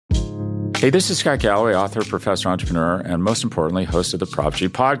Hey, this is Scott Galloway, author, professor, entrepreneur, and most importantly, host of the Prop G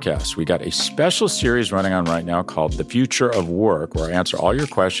podcast. We got a special series running on right now called The Future of Work, where I answer all your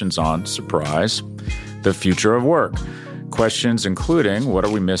questions on, surprise, the future of work. Questions including, what are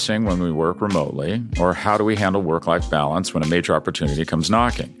we missing when we work remotely? Or how do we handle work-life balance when a major opportunity comes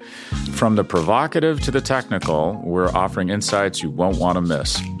knocking? From the provocative to the technical, we're offering insights you won't want to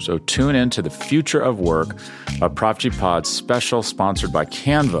miss. So tune in to The Future of Work, a Prop G Pod special sponsored by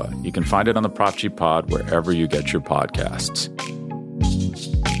Canva. You can find it on the Prop G Pod wherever you get your podcasts.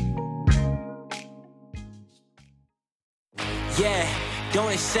 Yeah. Don't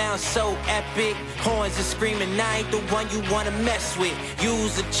it sound so epic? Horns are screaming, I ain't the one you wanna mess with.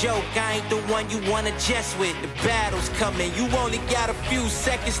 Use a joke, I ain't the one you wanna jest with. The battle's coming, you only got a few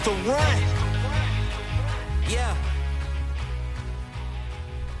seconds to run. Yeah.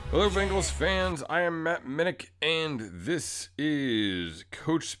 Hello, Bengals fans. I am Matt Minnick, and this is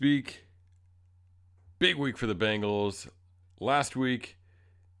Coach Speak. Big week for the Bengals. Last week,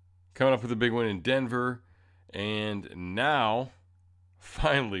 coming up with a big win in Denver, and now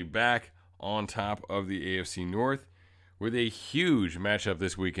finally back on top of the AFC North with a huge matchup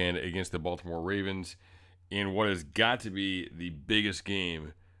this weekend against the Baltimore Ravens in what has got to be the biggest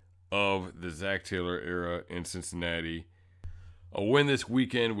game of the Zach Taylor era in Cincinnati. A win this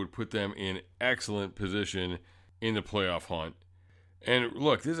weekend would put them in excellent position in the playoff hunt. And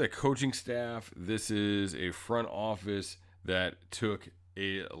look, this is a coaching staff. This is a front office that took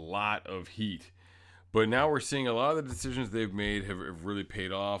a lot of heat. But now we're seeing a lot of the decisions they've made have really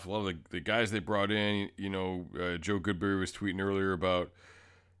paid off. A lot of the guys they brought in, Joe Goodberry was tweeting earlier about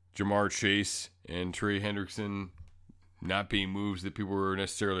Jamar Chase and Trey Hendrickson not being moves that people were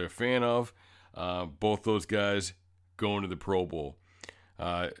necessarily a fan of. Both those guys going to the Pro Bowl.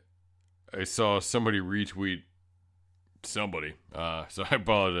 I saw somebody retweet somebody, so I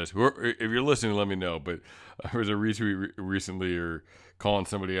apologize. If you're listening, let me know. But there was a retweet recently or calling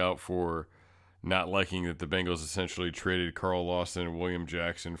somebody out for not liking that the Bengals essentially traded Carl Lawson and William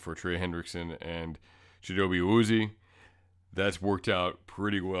Jackson for Trey Hendrickson and Chidobe Awuzie. That's worked out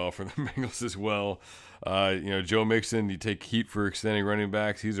pretty well for the Bengals as well. Joe Mixon, you take heat for extending running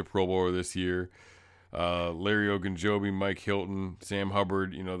backs. He's a Pro Bowler this year. Larry Ogunjobi, Mike Hilton, Sam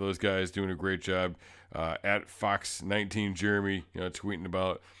Hubbard, those guys doing a great job. At Fox19 Jeremy, tweeting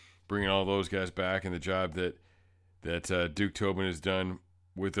about bringing all those guys back and the job that Duke Tobin has done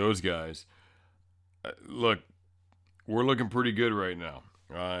with those guys. Look, we're looking pretty good right now.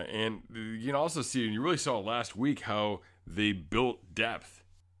 And you can also see, and you really saw last week, how they built depth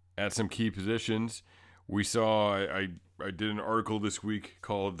at some key positions. We saw, I did an article this week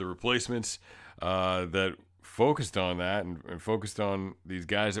called The Replacements that focused on that and focused on these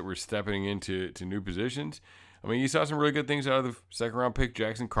guys that were stepping into new positions. I mean, you saw some really good things out of the second-round pick,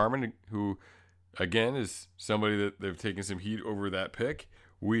 Jackson Carman, who, again, is somebody that they've taken some heat over that pick.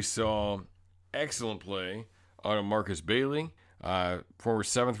 We saw excellent play out of Marcus Bailey, former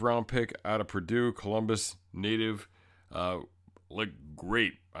 7th-round pick out of Purdue, Columbus native. Looked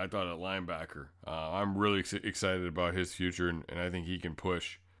great, I thought, at linebacker. I'm really excited about his future, and I think he can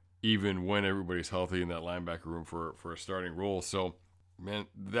push even when everybody's healthy in that linebacker room for a starting role. So, man,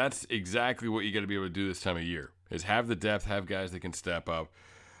 that's exactly what you got to be able to do this time of year, is have the depth, have guys that can step up,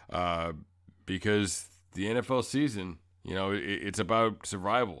 because the NFL season, it's about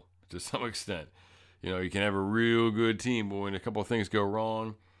survival to some extent. You can have a real good team, but when a couple of things go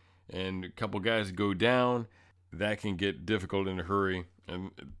wrong and a couple of guys go down, that can get difficult in a hurry.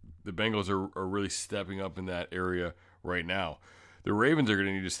 And the Bengals are really stepping up in that area right now. The Ravens are going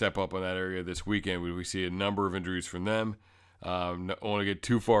to need to step up on that area this weekend. We see a number of injuries from them. I don't want to get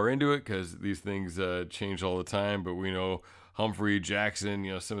too far into it because these things change all the time, but we know Humphrey,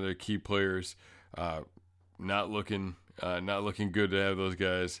 Jackson, some of their key players not looking good to have those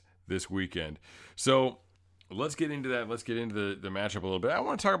guys this weekend. So let's get into that. Let's get into the matchup a little bit. I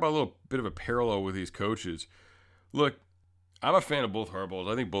want to talk about a little bit of a parallel with these coaches. Look, I'm a fan of both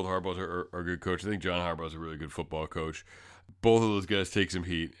Harbaughs. I think both Harbaughs are good coaches. I think John Harbaugh is a really good football coach. Both of those guys take some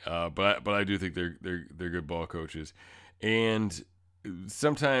heat, but I do think they're good ball coaches. And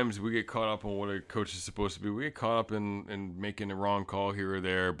sometimes we get caught up on what a coach is supposed to be. We get caught up in making the wrong call here or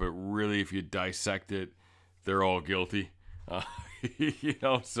there, but really, if you dissect it, they're all guilty.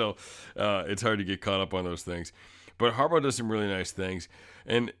 So it's hard to get caught up on those things. But Harbaugh does some really nice things.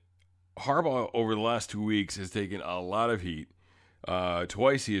 And Harbaugh, over the last 2 weeks, has taken a lot of heat.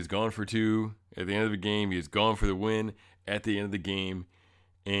 Twice he has gone for two at the end of the game. He has gone for the win at the end of the game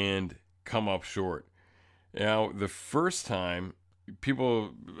and come up short. Now, the first time,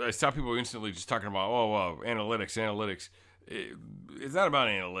 I saw people instantly just talking about, analytics. it's not about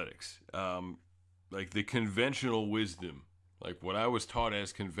analytics. Like the conventional wisdom, like what I was taught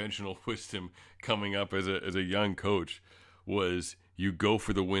as conventional wisdom coming up as a young coach was you go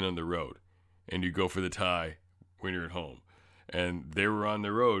for the win on the road and you go for the tie when you're at home. And they were on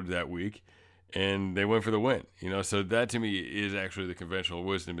the road that week and they went for the win, so that to me is actually the conventional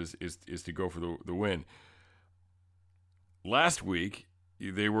wisdom is to go for the win. Last week,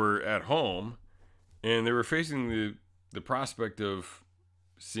 they were at home and they were facing the prospect of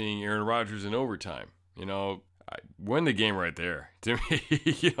seeing Aaron Rodgers in overtime. I win the game right there. To me,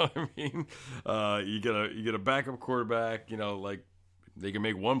 you know what I mean? You get a backup quarterback. Like they can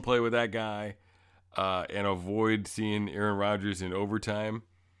make one play with that guy and avoid seeing Aaron Rodgers in overtime.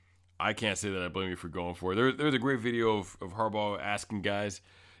 I can't say that I blame you for going for it. There's a great video of Harbaugh asking guys,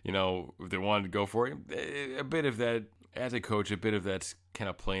 if they wanted to go for it. A bit of that, as a coach, a bit of that's kind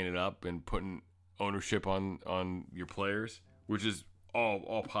of playing it up and putting ownership on your players, which is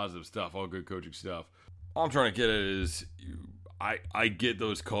all positive stuff, all good coaching stuff. All I'm trying to get at is I get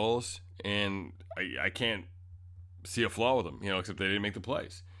those calls, and I can't see a flaw with them, except they didn't make the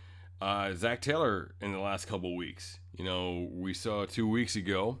plays. Zach Taylor in the last couple of weeks, we saw 2 weeks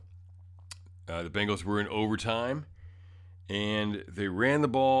ago, the Bengals were in overtime, and they ran the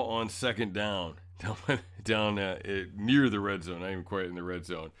ball on second down down near the red zone, not even quite in the red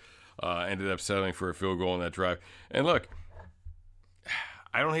zone. Ended up settling for a field goal on that drive. And look,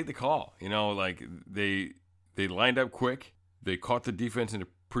 I don't hate the call. Like they lined up quick. They caught the defense in a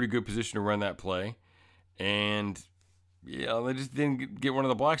pretty good position to run that play. And, they just didn't get one of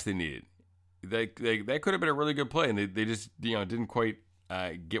the blocks they needed. That could have been a really good play, and they just, didn't quite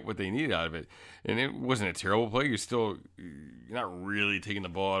get what they needed out of it. And it wasn't a terrible play. You're not really taking the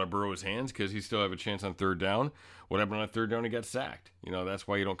ball out of Burrow's hands because he still have a chance on third down. What happened on third down? He got sacked. That's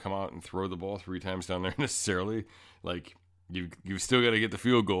why you don't come out and throw the ball 3 times down there necessarily. Like, you've still got to get the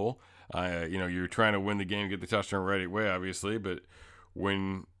field goal. You're trying to win the game, get the touchdown right away, obviously. But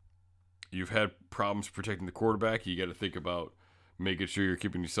when you've had problems protecting the quarterback, you got to think about making sure you're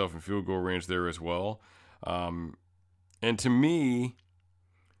keeping yourself in field goal range there as well. And to me,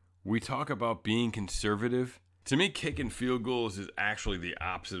 we talk about being conservative. To me, kicking field goals is actually the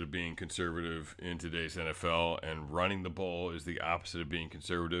opposite of being conservative in today's NFL, and running the ball is the opposite of being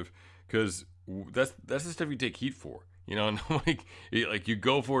conservative, because that's the stuff you take heat for. Like you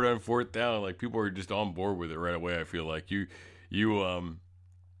go for it on fourth down, like people are just on board with it right away. I feel like you're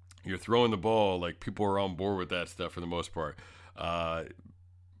throwing the ball, like people are on board with that stuff for the most part.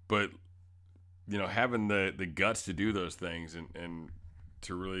 But having the guts to do those things and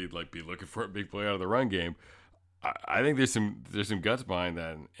to really like be looking for a big play out of the run game, I think there's some guts behind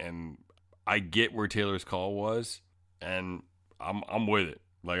that, and I get where Taylor's call was, and I'm with it.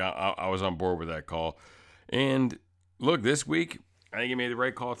 Like I was on board with that call. And look, this week I think he made the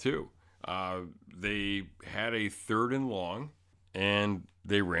right call too. They had a 3rd and long, and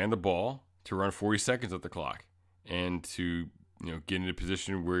they ran the ball to run 40 seconds at the clock, and to get in a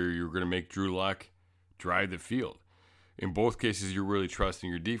position where you're going to make Drew Lock drive the field. In both cases, you're really trusting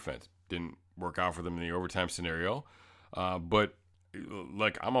your defense. Didn't work out for them in the overtime scenario, but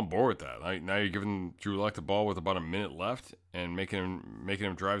like I'm on board with that. Now you're giving Drew Lock the ball with about a minute left and making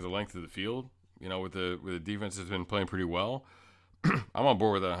him drive the length of the field. With the defense that's been playing pretty well. I'm on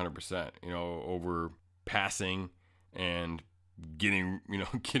board with that 100%. Over passing and getting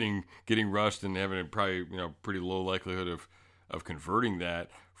rushed and having probably pretty low likelihood of converting that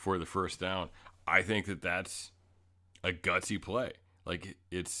for the first down. I think that's a gutsy play. Like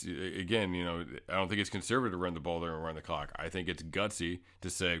it's, again, I don't think it's conservative to run the ball there and run the clock. I think it's gutsy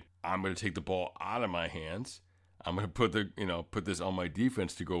to say, I'm going to take the ball out of my hands. I'm going to put this on my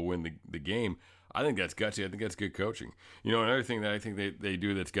defense to go win the game. I think that's gutsy. I think that's good coaching. Another thing that I think they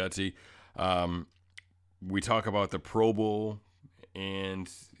do that's gutsy, we talk about the Pro Bowl, and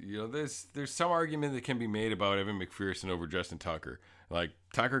there's some argument that can be made about Evan McPherson over Justin Tucker. Like,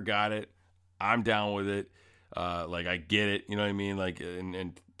 Tucker got it. I'm down with it. Like, I get it. You know what I mean? Like,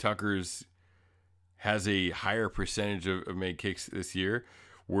 and Tucker's has a higher percentage of made kicks this year,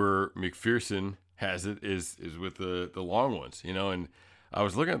 where McPherson has it is with the long ones, and I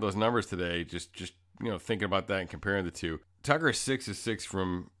was looking at those numbers today, just thinking about that and comparing the two. Tucker is 6 of 6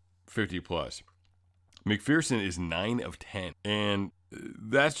 from 50 plus. McPherson is 9 of 10, and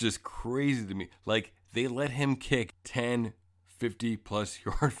that's just crazy to me. Like, they let him kick 10 50-plus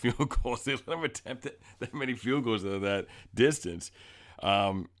yard field goals. They let him attempt that many field goals out of that distance.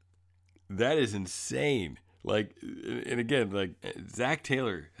 That is insane. Like, and again, like Zach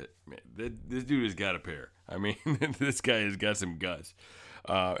Taylor, man, this dude has got a pair. I mean, this guy has got some guts.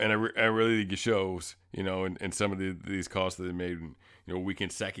 And I really think it shows, in some of these calls that they made. We can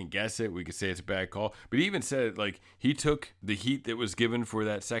second guess it. We can say it's a bad call. But he even said, he took the heat that was given for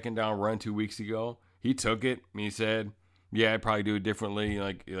that second down run 2 weeks ago. He took it, and he said, yeah, I'd probably do it differently,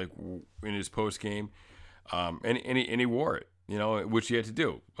 like in his post game. And he wore it, which he had to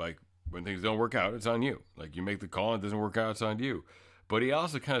do. Like, when things don't work out, it's on you. Like, you make the call, and it doesn't work out, it's on you. But he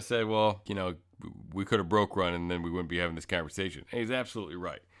also kind of said, well, we could have broke run, and then we wouldn't be having this conversation. And he's absolutely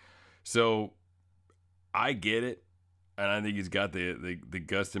right. So I get it, and I think he's got the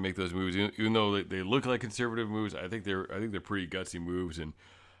guts to make those moves, even though they look like conservative moves. I think they're pretty gutsy moves. And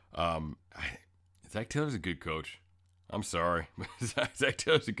Zach Taylor's a good coach. I'm sorry, Zach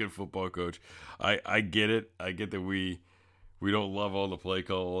Taylor's a good football coach. I get it. I get that we don't love all the play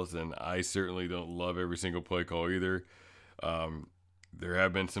calls, and I certainly don't love every single play call either. There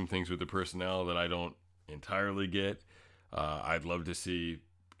have been some things with the personnel that I don't entirely get. I'd love to see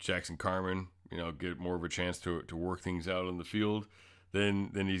Jackson Carman, get more of a chance to work things out on the field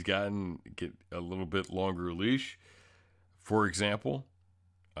than he's gotten, get a little bit longer leash, for example.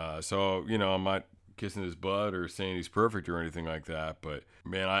 So, I'm not kissing his butt or saying he's perfect or anything like that, but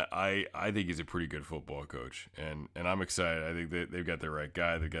man, I think he's a pretty good football coach, and I'm excited. I think they've got the right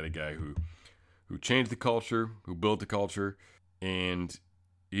guy. They've got a guy who changed the culture, who built the culture, and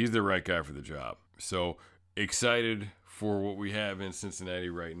he's the right guy for the job. So excited for what we have in Cincinnati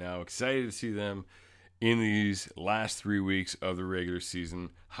right now. Excited to see them in these last 3 weeks of the regular season,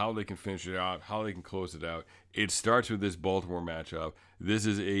 how they can finish it out, how they can close it out. It starts with this Baltimore matchup. This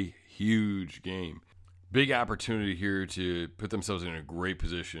is a huge game. Big opportunity here to put themselves in a great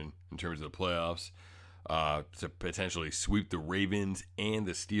position in terms of the playoffs, to potentially sweep the Ravens and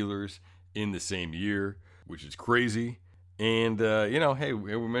the Steelers in the same year, which is crazy. And, hey,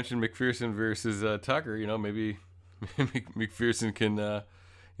 we mentioned McPherson versus Tucker. Maybe McPherson can,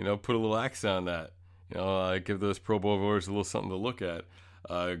 put a little X on that. Give those Pro Bowl voters a little something to look at,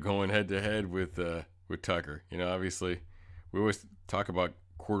 going head-to-head with Tucker. Obviously, we always talk about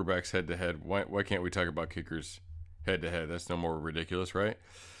quarterbacks head-to-head. Why can't we talk about kickers head-to-head? That's no more ridiculous, right?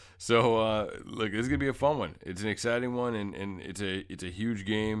 So, look, this is going to be a fun one. It's an exciting one, and it's a huge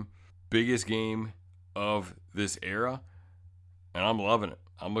game, biggest game of this era, and I'm loving it.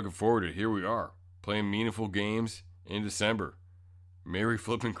 I'm looking forward to it. Here we are, playing meaningful games in December. Merry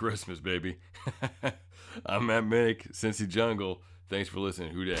flipping Christmas, baby. I'm Matt Minnick, Cincy Jungle. Thanks for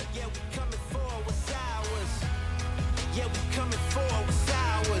listening. Who dat? Yeah, we coming for what's ours. Yeah, we coming